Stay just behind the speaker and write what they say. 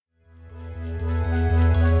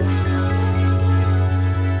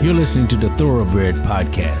You're listening to the Thoroughbred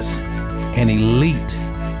Podcast, an elite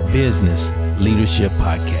business leadership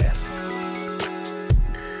podcast.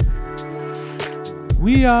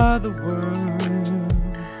 We are the world.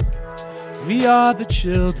 We are the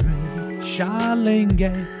children.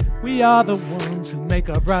 Shalenge. We are the ones who make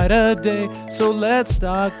a brighter day. So let's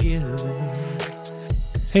start giving.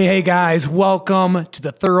 Hey guys, welcome to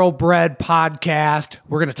the Thoroughbred Podcast.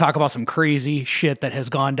 We're going to talk about some crazy shit that has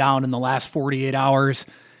gone down in the last 48 hours.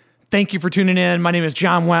 Thank you for tuning in. My name is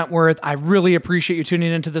John Wentworth. I really appreciate you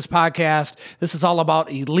tuning into this podcast. This is all about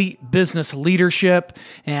elite business leadership,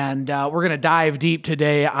 and we're going to dive deep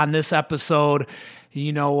today on this episode.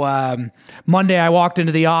 You know, Monday I walked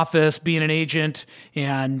into the office being an agent,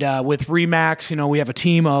 and with Remax, you know, we have a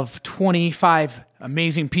team of 25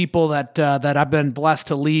 amazing people that I've been blessed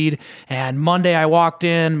to lead. And Monday I walked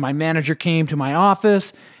in, my manager came to my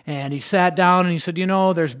office, and he sat down and he said, you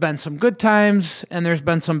know, there's been some good times and there's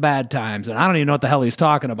been some bad times. And I don't even know what the hell he's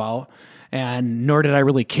talking about, and nor did I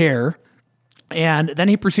really care. And then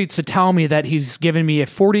he proceeds to tell me that he's given me a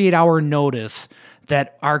 48-hour notice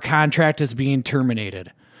that our contract is being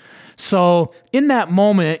terminated. So in that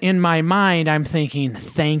moment, in my mind, I'm thinking,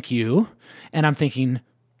 thank you. And I'm thinking,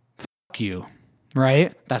 fuck you,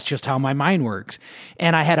 right? That's just how my mind works.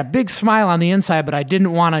 And I had a big smile on the inside, but I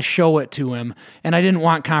didn't want to show it to him. And I didn't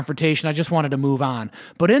want confrontation. I just wanted to move on.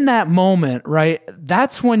 But in that moment, right,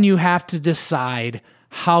 that's when you have to decide,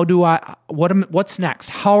 what's next?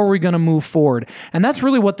 How are we going to move forward? And that's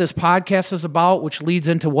really what this podcast is about, which leads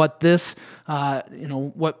into what this,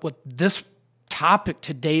 what this topic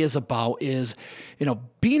today is about is,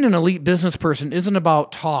 being an elite business person isn't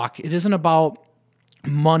about talk. It isn't about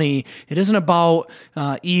money. It isn't about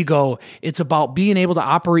ego. It's about being able to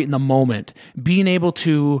operate in the moment, being able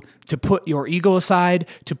to put your ego aside,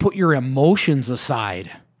 to put your emotions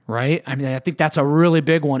aside. Right? I mean, I think that's a really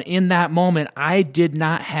big one. In that moment, I did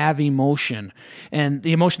not have emotion. And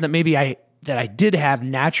the emotion that I did have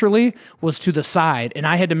naturally was to the side. And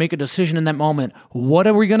I had to make a decision in that moment. What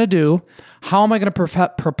are we going to do? How am I going to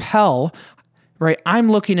propel? Right?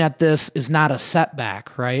 I'm looking at this as not a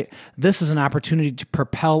setback, right? This is an opportunity to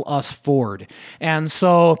propel us forward. And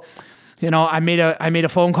so, I made a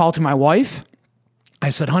phone call to my wife. I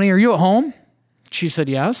said, honey, are you at home? She said,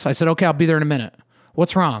 yes. I said, okay, I'll be there in a minute.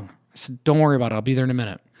 What's wrong? I said, don't worry about it. I'll be there in a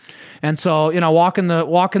minute. And so, walk in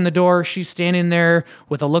the door. She's standing there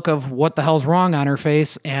with a look of what the hell's wrong on her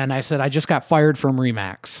face. And I said, I just got fired from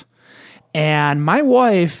Remax. And my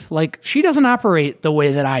wife, she doesn't operate the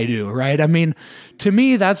way that I do, right? I mean, to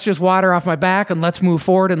me, that's just water off my back and let's move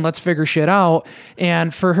forward and let's figure shit out.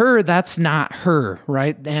 And for her, that's not her,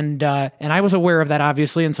 right? And I was aware of that,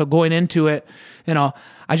 obviously. And so going into it,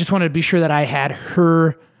 I just wanted to be sure that I had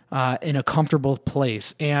her in a comfortable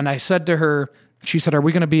place. And I said to her, she said, are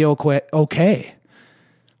we going to be okay?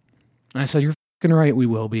 And I said, you're fucking right, we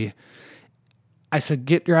will be. I said,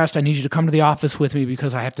 get dressed. I need you to come to the office with me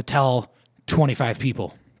because I have to tell 25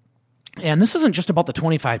 people. And this isn't just about the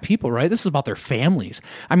 25 people, right? This is about their families.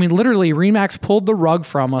 I mean, literally, Remax pulled the rug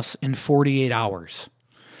from us in 48 hours.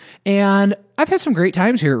 And I've had some great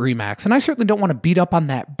times here at Remax, and I certainly don't want to beat up on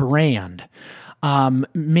that brand.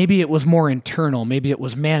 Maybe it was more internal. Maybe it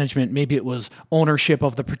was management. Maybe it was ownership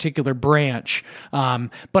of the particular branch.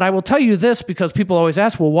 But I will tell you this because people always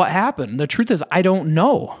ask, well, what happened? The truth is, I don't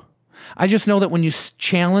know. I just know that when you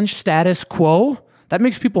challenge status quo, that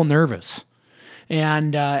makes people nervous.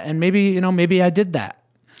 And maybe I did that.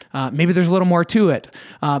 Maybe there's a little more to it.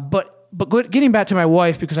 But getting back to my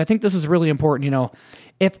wife, because I think this is really important,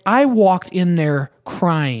 if I walked in there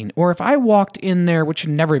crying, or if I walked in there, which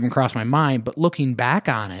never even crossed my mind, but looking back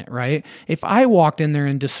on it, right? If I walked in there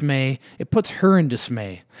in dismay, it puts her in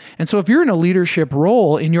dismay. And so if you're in a leadership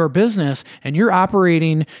role in your business and you're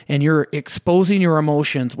operating and you're exposing your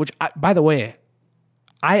emotions, which, by the way,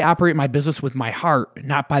 I operate my business with my heart,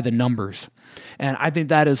 not by the numbers. And I think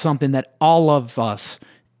that is something that all of us,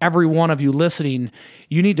 every one of you listening,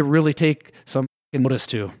 you need to really take some notice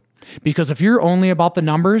to. Because if you're only about the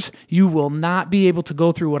numbers, you will not be able to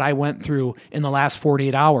go through what I went through in the last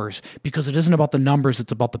 48 hours, because it isn't about the numbers,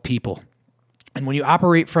 it's about the people. And when you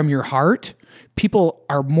operate from your heart, people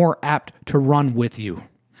are more apt to run with you.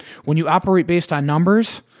 When you operate based on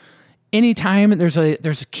numbers, anytime there's a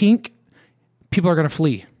kink, people are going to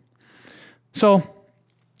flee. So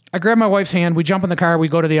I grab my wife's hand, we jump in the car, we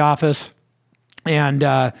go to the office, and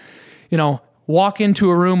walk into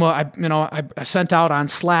a room. I sent out on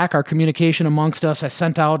Slack, our communication amongst us. I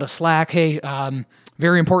sent out a Slack, hey,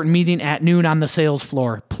 very important meeting at noon on the sales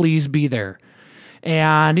floor. Please be there.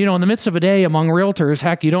 And, in the midst of a day among realtors,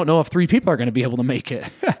 heck, you don't know if 3 people are going to be able to make it.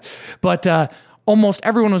 But almost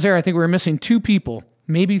everyone was there. I think we were missing 2 people,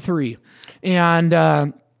 maybe 3. And,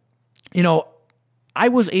 I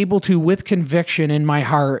was able to, with conviction in my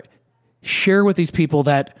heart, share with these people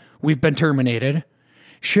that we've been terminated,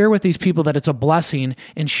 share with these people that it's a blessing,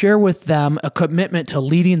 and share with them a commitment to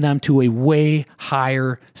leading them to a way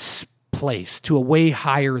higher place, to a way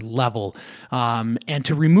higher level, and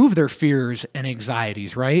to remove their fears and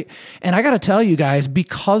anxieties, right? And I got to tell you guys,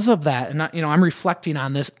 because of that, and I'm reflecting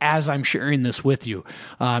on this as I'm sharing this with you.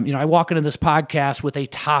 I walk into this podcast with a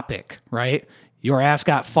topic, right? Your ass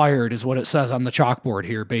got fired is what it says on the chalkboard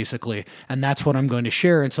here, basically, and that's what I'm going to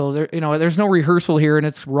share. And so there's no rehearsal here, and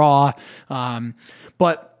it's raw.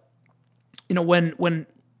 But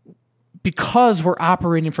because we're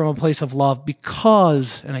operating from a place of love,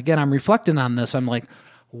 and again, I'm reflecting on this, I'm like,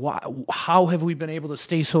 how have we been able to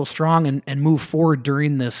stay so strong and move forward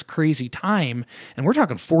during this crazy time? And we're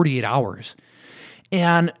talking 48 hours.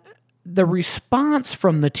 And the response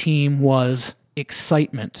from the team was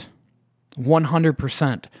excitement,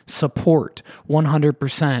 100%, support,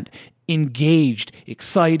 100%, engaged,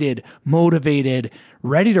 excited, motivated,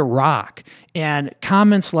 ready to rock. And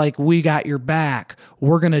comments like, we got your back,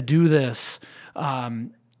 we're going to do this.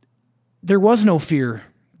 There was no fear.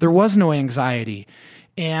 There was no anxiety.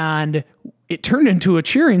 And it turned into a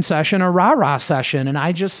cheering session, a rah-rah session. And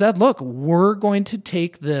I just said, look, we're going to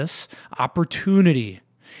take this opportunity.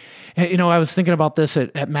 And, I was thinking about this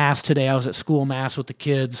at Mass today. I was at school Mass with the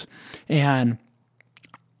kids. And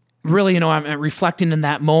really, I'm reflecting in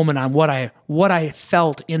that moment on what I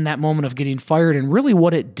felt in that moment of getting fired, and really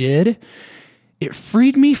what it did. It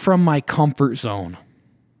freed me from my comfort zone.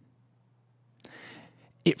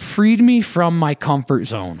 It freed me from my comfort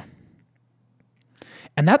zone.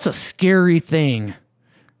 And that's a scary thing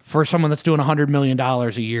for someone that's doing $100 million a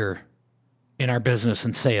year in our business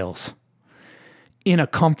and sales, in a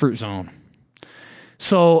comfort zone.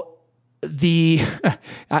 So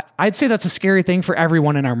I'd say that's a scary thing for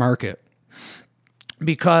everyone in our market,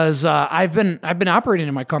 because I've been operating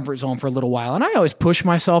in my comfort zone for a little while, and I always push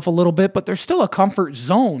myself a little bit, but there's still a comfort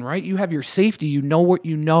zone, right? You have your safety, you know what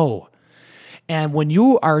you know. And when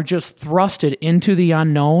you are just thrusted into the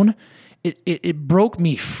unknown, it broke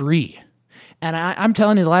me free. And I'm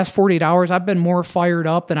telling you, the last 48 hours, I've been more fired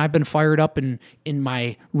up than I've been fired up in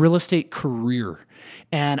my real estate career.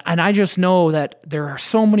 And I just know that there are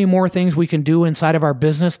so many more things we can do inside of our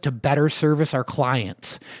business to better service our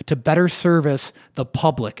clients, to better service the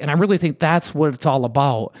public. And I really think that's what it's all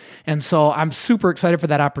about. And so I'm super excited for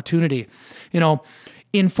that opportunity.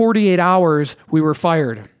 In 48 hours, we were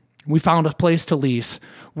fired. We found a place to lease.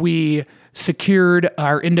 We secured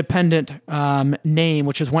our independent name,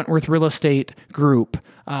 which is Wentworth Real Estate Group.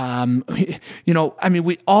 All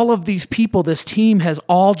of these people, this team has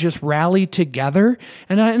all just rallied together.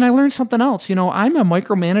 And I learned something else. I'm a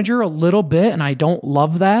micromanager a little bit, and I don't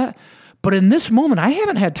love that. But in this moment, I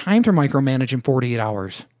haven't had time to micromanage in 48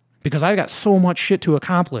 hours because I've got so much shit to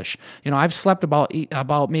accomplish. I've slept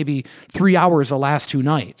about maybe 3 hours the last 2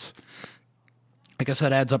 nights. I guess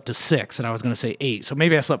that adds up to 6, and I was going to say 8. So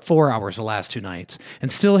maybe I slept 4 hours the last 2 nights,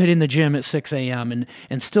 and still hitting the gym at 6 a.m.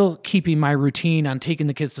 and still keeping my routine on taking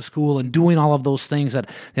the kids to school and doing all of those things that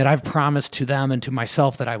I've promised to them and to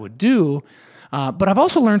myself that I would do. But I've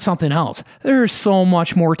also learned something else. There's so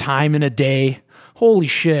much more time in a day. Holy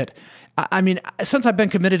shit. Since I've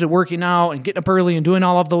been committed to working out and getting up early and doing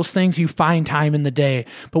all of those things, you find time in the day.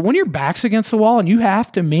 But when your back's against the wall and you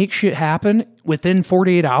have to make shit happen within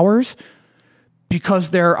 48 hours,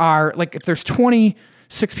 because there are, if there's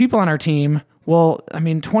 26 people on our team,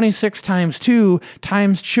 26 times 2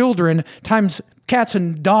 times children times cats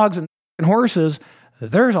and dogs and horses,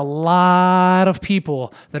 there's a lot of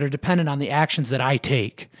people that are dependent on the actions that I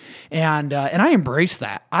take. And I embrace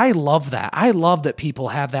that. I love that. I love that people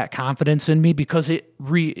have that confidence in me, because it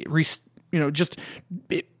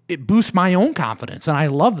it boosts my own confidence. And I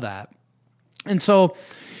love that. And so,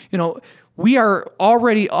 we are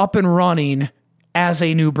already up and running as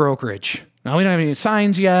a new brokerage. Now, we don't have any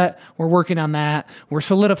signs yet. We're working on that. We're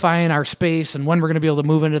solidifying our space and when we're going to be able to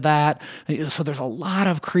move into that. So there's a lot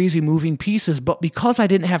of crazy moving pieces. But because I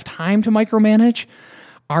didn't have time to micromanage,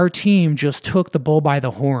 our team just took the bull by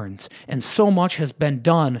the horns. And so much has been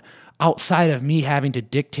done outside of me having to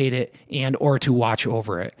dictate it and or to watch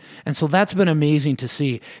over it. And so that's been amazing to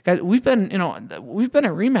see. Guys, we've been at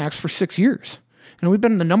Remax for 6 years. We've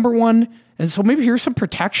been the number one. And so maybe here's some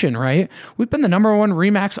protection, right? We've been the number one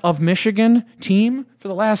Remax of Michigan team for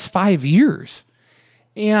the last 5 years.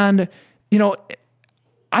 And,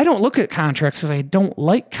 I don't look at contracts because I don't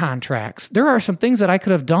like contracts. There are some things that I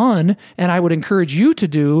could have done and I would encourage you to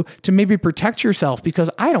do to maybe protect yourself, because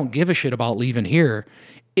I don't give a shit about leaving here.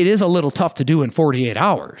 It is a little tough to do in 48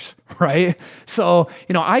 hours, right? So,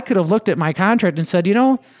 I could have looked at my contract and said,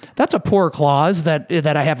 that's a poor clause that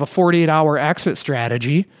I have a 48-hour exit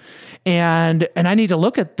strategy. And I need to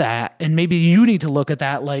look at that. And maybe you need to look at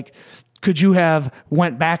that. Like, could you have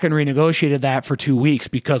went back and renegotiated that for 2 weeks?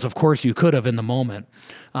 Because of course you could have in the moment.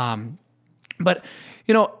 But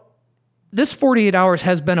this 48 hours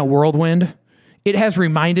has been a whirlwind. It has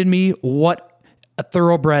reminded me what a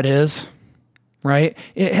thoroughbred is. Right?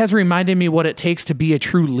 It has reminded me what it takes to be a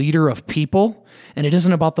true leader of people, and it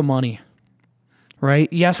isn't about the money,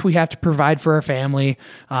 right? Yes, we have to provide for our family,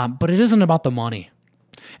 but it isn't about the money.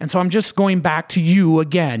 And so I'm just going back to you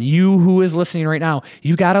again, you who is listening right now.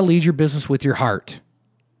 You got to lead your business with your heart.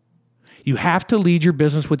 You have to lead your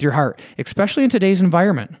business with your heart, especially in today's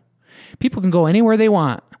environment. People can go anywhere they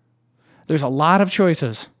want. There's a lot of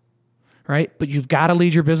choices, right? But you've got to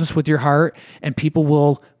lead your business with your heart, and people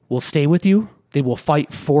will stay with you. They will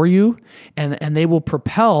fight for you, and they will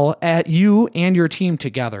propel at you and your team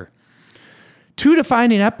together. 2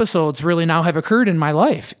 defining episodes really now have occurred in my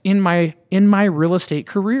life, in my real estate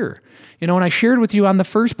career. And I shared with you on the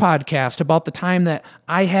first podcast about the time that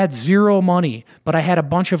I had zero money, but I had a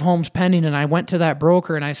bunch of homes pending, and I went to that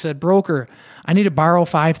broker and I said, broker, I need to borrow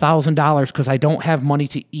 $5,000 because I don't have money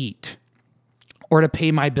to eat or to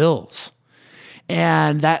pay my bills.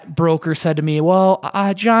 And that broker said to me, well,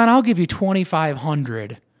 John, I'll give you $2,500.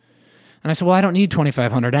 And I said, well, I don't need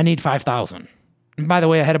 $2,500. I need $5,000. And by the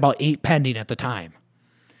way, I had about 8 pending at the time.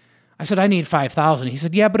 I said, I need $5,000. He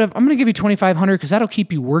said, yeah, but I'm going to give you $2,500 because that'll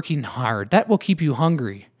keep you working hard. That will keep you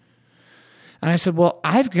hungry. And I said, well,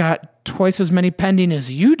 I've got twice as many pending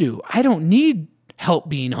as you do. I don't need help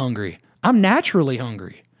being hungry. I'm naturally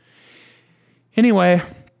hungry. Anyway,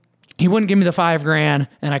 he wouldn't give me the $5,000,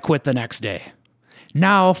 and I quit the next day.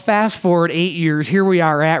 Now, fast forward 8 years, here we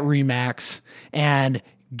are at Remax and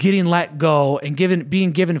getting let go and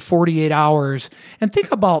being given 48 hours. And think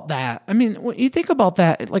about that. I mean, when you think about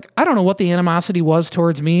that, like, I don't know what the animosity was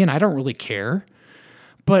towards me, and I don't really care.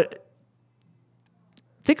 But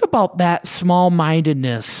think about that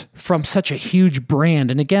small-mindedness from such a huge brand.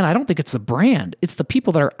 And again, I don't think it's the brand. It's the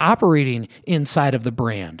people that are operating inside of the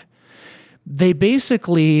brand. They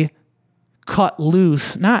basically cut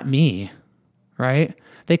loose, not me, right?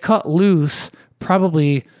 They cut loose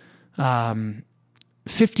probably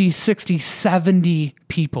 50, 60, 70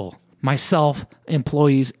 people, myself,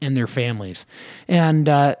 employees, and their families. And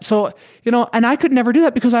so, and I could never do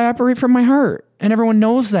that because I operate from my heart, and everyone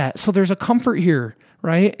knows that. So there's a comfort here,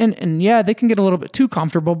 right? And yeah, they can get a little bit too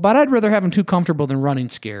comfortable, but I'd rather have them too comfortable than running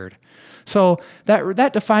scared. So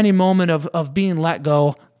that defining moment of being let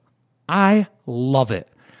go, I love it.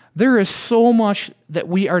 There is so much that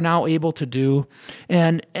we are now able to do,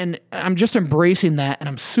 and I'm just embracing that, and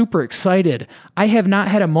I'm super excited. I have not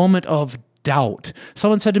had a moment of doubt.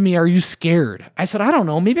 Someone said to me, are you scared? I said, I don't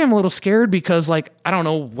know. Maybe I'm a little scared because, I don't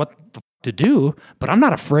know what to do, but I'm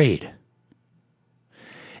not afraid.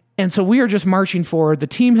 And so we are just marching forward. The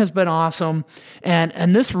team has been awesome.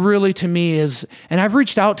 And this really, to me, is, and I've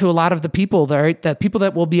reached out to a lot of the people that people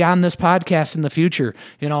that will be on this podcast in the future.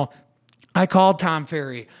 I called Tom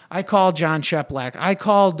Ferry. I called John Sheplack. I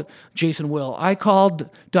called Jason Will. I called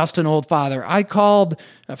Dustin Oldfather. I called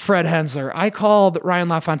Fred Hensler. I called Ryan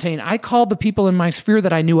LaFontaine. I called the people in my sphere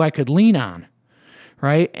that I knew I could lean on,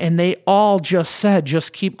 right? And they all just said,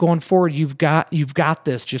 just keep going forward. You've got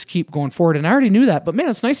this. Just keep going forward. And I already knew that, but man,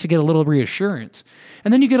 it's nice to get a little reassurance.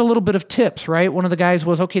 And then you get a little bit of tips, right? One of the guys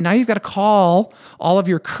was, okay, now you've got to call all of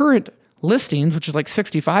your current listings, which is like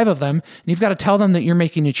 65 of them, and you've got to tell them that you're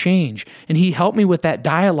making a change. And he helped me with that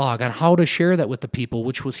dialogue on how to share that with the people,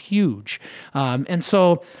 which was huge. And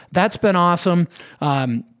so that's been awesome.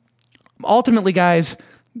 Ultimately, guys,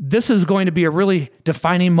 this is going to be a really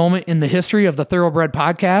defining moment in the history of the Thoroughbred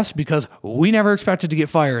Podcast because we never expected to get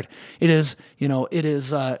fired. It is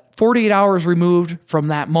 48 hours removed from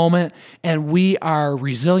that moment, and we are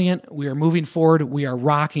resilient. We are moving forward. We are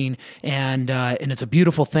rocking, and it's a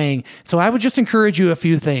beautiful thing. So I would just encourage you a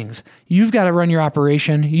few things. You've got to run your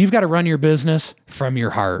operation. You've got to run your business from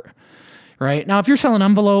your heart, right? Now, if you're selling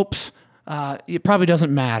envelopes, it probably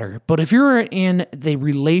doesn't matter. But if you're in the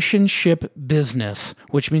relationship business,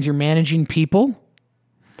 which means you're managing people,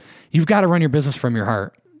 you've got to run your business from your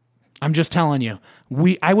heart. I'm just telling you.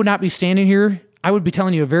 I would not be standing here. I would be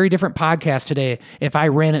telling you a very different podcast today if I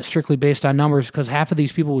ran it strictly based on numbers, because half of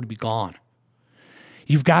these people would be gone.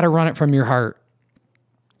 You've got to run it from your heart.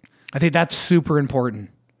 I think that's super important.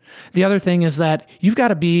 The other thing is that you've got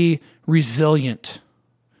to be resilient.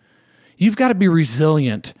 You've got to be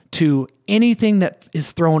resilient to anything that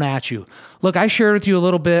is thrown at you. Look, I shared with you a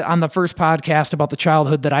little bit on the first podcast about the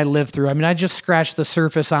childhood that I lived through. I mean, I just scratched the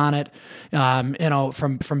surface on it,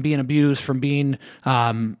 from being abused, from being,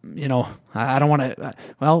 from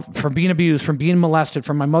being abused, from being molested,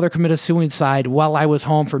 from my mother committed suicide while I was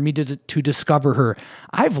home for me to discover her.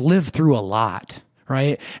 I've lived through a lot.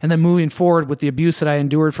 Right? And then moving forward with the abuse that I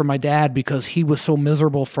endured from my dad because he was so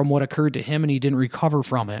miserable from what occurred to him and he didn't recover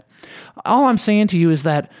from it. All I'm saying to you is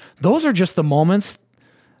that those are just the moments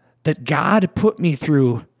that God put me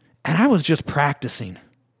through and I was just practicing.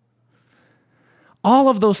 All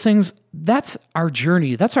of those things, that's our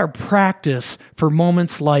journey. That's our practice for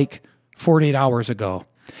moments like 48 hours ago.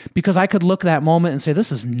 Because I could look at that moment and say,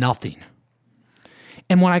 this is nothing.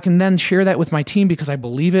 And when I can then share that with my team because I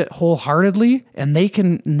believe it wholeheartedly and they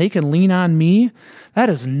can lean on me, that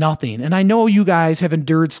is nothing. And I know you guys have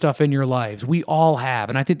endured stuff in your lives. We all have.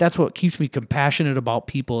 And I think that's what keeps me compassionate about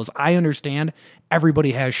people is I understand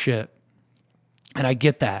everybody has shit. And I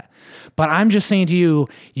get that. But I'm just saying to you,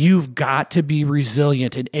 you've got to be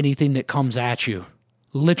resilient in anything that comes at you.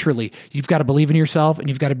 Literally, you've got to believe in yourself and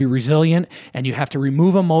you've got to be resilient and you have to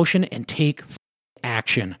remove emotion and take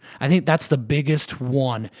action. I think that's the biggest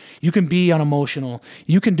one. You can be unemotional.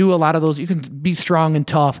 You can do a lot of those. You can be strong and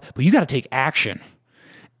tough, but you got to take action.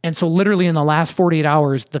 And so literally in the last 48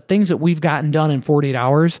 hours, the things that we've gotten done in 48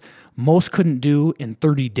 hours, most couldn't do in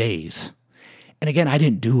 30 days. And again, I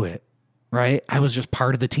didn't do it, right? I was just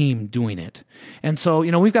part of the team doing it. And so,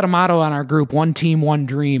 we've got a motto on our group, one team, one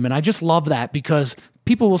dream. And I just love that because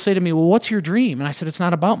people will say to me, well, what's your dream? And I said, it's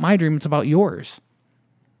not about my dream. It's about yours.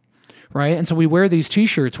 Right? And so we wear these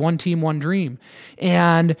t-shirts, one team, one dream.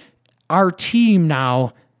 And our team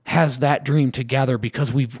now has that dream together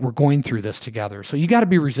because we're going through this together. So you got to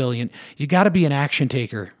be resilient. You got to be an action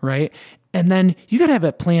taker, right? And then you got to have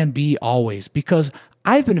a plan B always because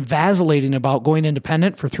I've been vacillating about going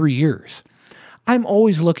independent for 3 years. I'm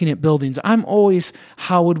always looking at buildings. I'm always,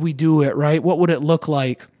 how would we do it, right? What would it look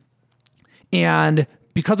like? And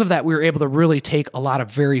because of that, we were able to really take a lot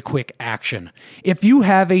of very quick action. If you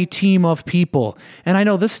have a team of people, and I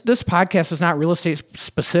know this podcast is not real estate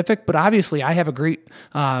specific, but obviously I have a great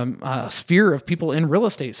sphere of people in real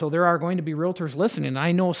estate. So there are going to be realtors listening.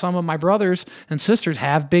 I know some of my brothers and sisters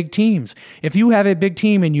have big teams. If you have a big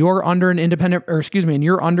team and you're under and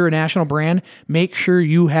you're under a national brand, make sure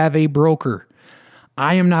you have a broker.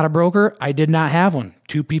 I am not a broker. I did not have one.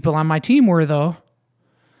 2 people on my team were though.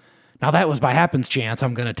 Now, that was by happenstance,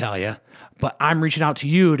 I'm going to tell you. But I'm reaching out to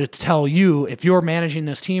you to tell you, if you're managing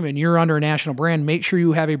this team and you're under a national brand, make sure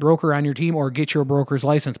you have a broker on your team or get your broker's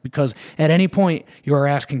license because at any point, your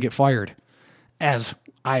ass can get fired, as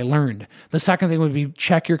I learned. The second thing would be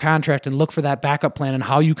check your contract and look for that backup plan and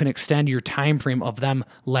how you can extend your time frame of them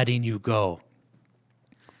letting you go.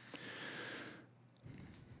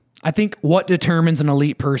 I think what determines an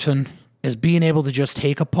elite person is being able to just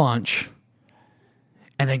take a punch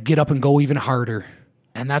and then get up and go even harder.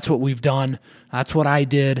 And that's what we've done. That's what I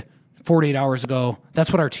did 48 hours ago.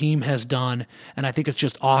 That's what our team has done. And I think it's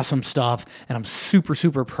just awesome stuff. And I'm super,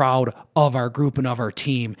 super proud of our group and of our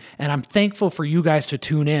team. And I'm thankful for you guys to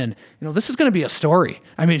tune in. This is going to be a story.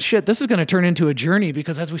 I mean, this is going to turn into a journey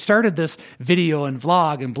because as we started this video and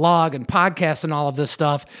vlog and blog and podcast and all of this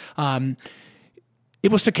stuff,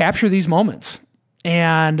 it was to capture these moments.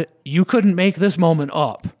 And you couldn't make this moment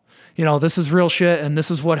up. This is real shit and this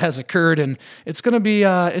is what has occurred and it's going to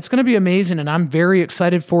be amazing and I'm very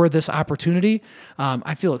excited for this opportunity.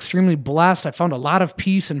 I feel extremely blessed. I found a lot of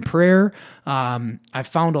peace in prayer. I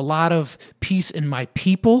found a lot of peace in my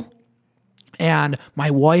people and my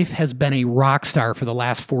wife has been a rock star for the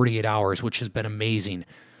last 48 hours, which has been amazing.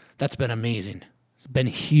 That's been amazing. It's been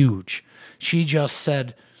huge. She just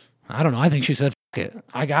said, I don't know. I think she said, "Fuck it.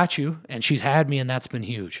 I got you." And she's had me and that's been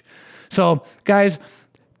huge. So guys,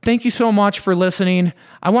 thank you so much for listening.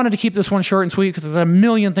 I wanted to keep this one short and sweet because there's a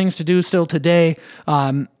million things to do still today.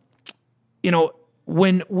 When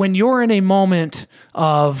you're in a moment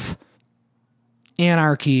of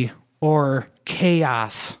anarchy or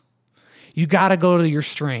chaos, you got to go to your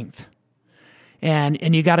strength.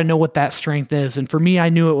 And you got to know what that strength is. And for me, I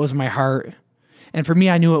knew it was my heart. And for me,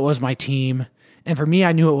 I knew it was my team. And for me,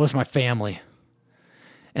 I knew it was my family.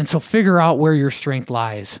 And so figure out where your strength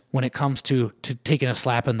lies when it comes to taking a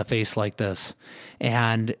slap in the face like this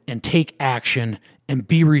and take action and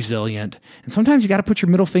be resilient. And sometimes you got to put your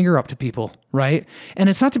middle finger up to people, right? And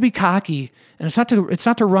it's not to be cocky and it's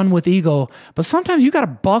not to run with ego, but sometimes you got to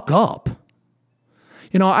buck up.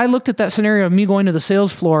 I looked at that scenario of me going to the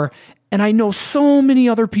sales floor And I know so many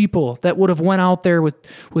other people that would have went out there with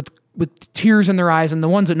tears in their eyes. And the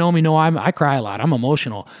ones that know me know I cry a lot. I'm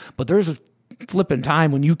emotional. But there's a flipping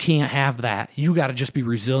time when you can't have that. You got to just be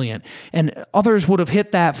resilient. And others would have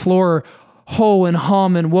hit that floor, ho and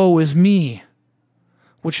hum and woe is me,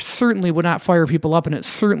 which certainly would not fire people up, and it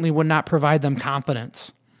certainly would not provide them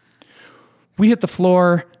confidence. We hit the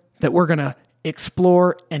floor that we're going to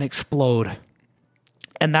explore and explode.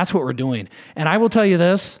 And that's what we're doing. And I will tell you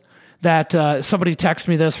this, that somebody texted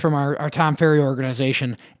me this from our Tom Ferry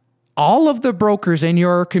organization. All of the brokers in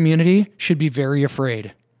your community should be very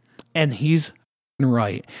afraid. And he's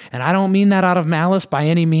right. And I don't mean that out of malice by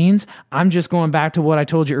any means. I'm just going back to what I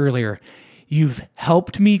told you earlier. You've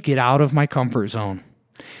helped me get out of my comfort zone.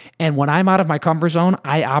 And when I'm out of my comfort zone,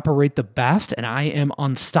 I operate the best and I am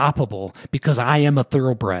unstoppable because I am a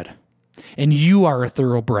thoroughbred. And you are a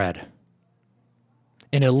thoroughbred.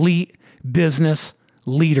 An elite business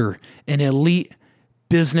leader. An elite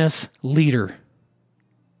business leader.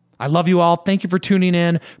 I love you all. Thank you for tuning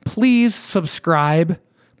in. Please subscribe.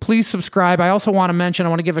 Please subscribe. I also want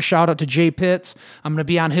to give a shout out to Jay Pitts. I'm going to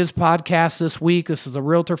be on his podcast this week. This is a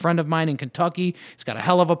realtor friend of mine in Kentucky. He's got a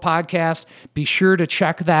hell of a podcast. Be sure to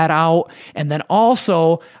check that out. And then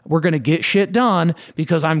also, we're going to get shit done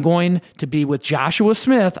because I'm going to be with Joshua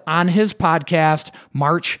Smith on his podcast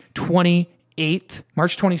March 26th,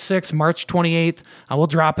 March 28th. I will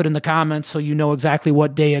drop it in the comments so you know exactly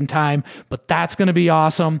what day and time, but that's going to be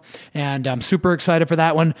awesome. And I'm super excited for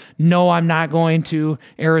that one. No, I'm not going to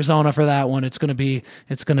Arizona for that one. It's going to be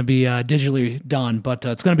digitally done, but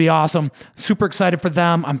it's going to be awesome. Super excited for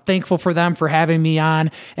them. I'm thankful for them for having me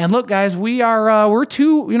on. And look, guys, we're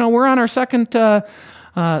on our second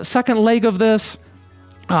leg of this.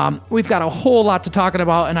 We've got a whole lot to talk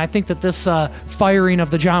about, and I think that this firing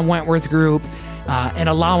of the John Wentworth Group and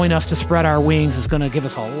allowing us to spread our wings is going to give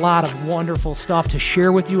us a lot of wonderful stuff to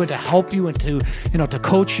share with you and to help you and to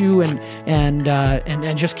coach you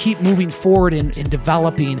and just keep moving forward in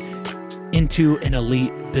developing into an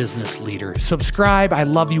elite business leader. Subscribe. I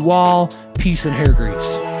love you all. Peace and hair grease.